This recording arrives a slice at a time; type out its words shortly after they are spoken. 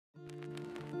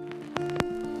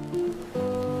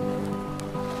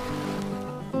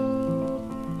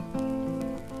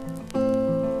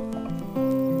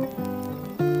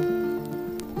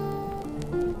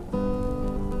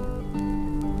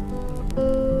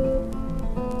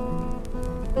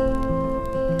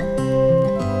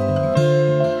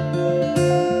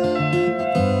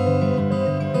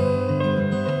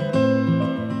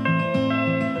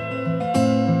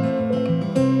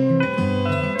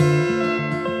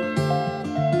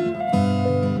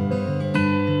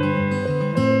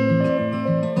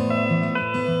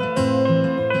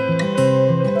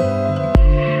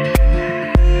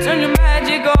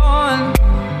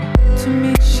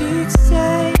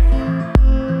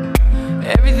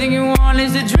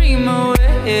is to dream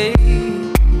away.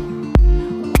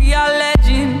 We are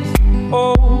legends,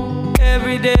 oh,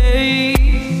 every day.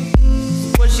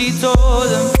 What she told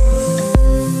them.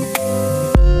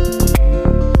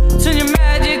 Turn your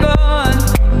magic on.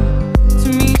 To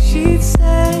me she'd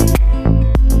say,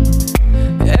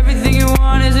 everything you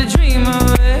want is a dream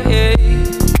away.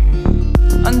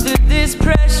 Under this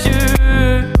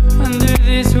pressure, under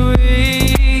this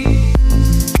weight,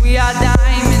 we are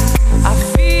diamonds. I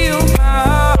feel my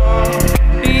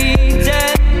heart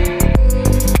beating.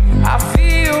 I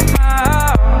feel my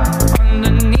heart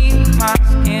underneath my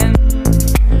skin.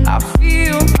 I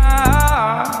feel my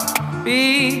heart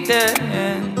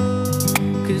beating.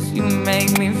 'Cause you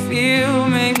make me feel,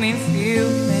 make me feel,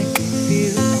 make me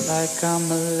feel like I'm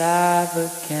alive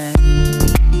again.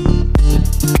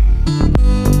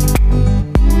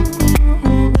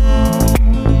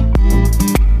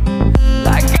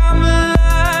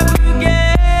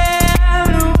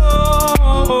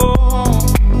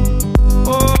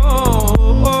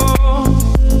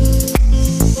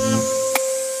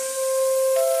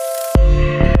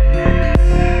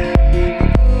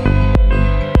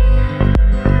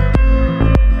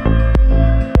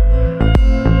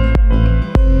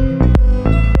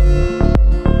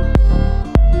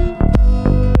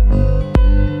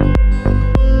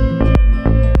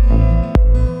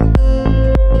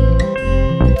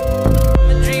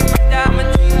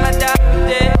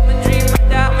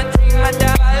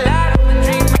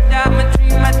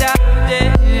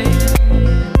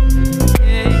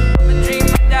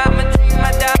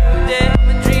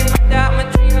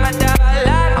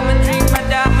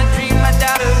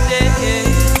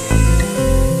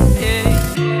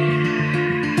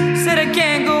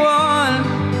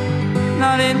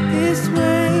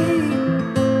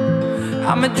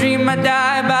 I'ma dream I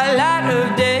die,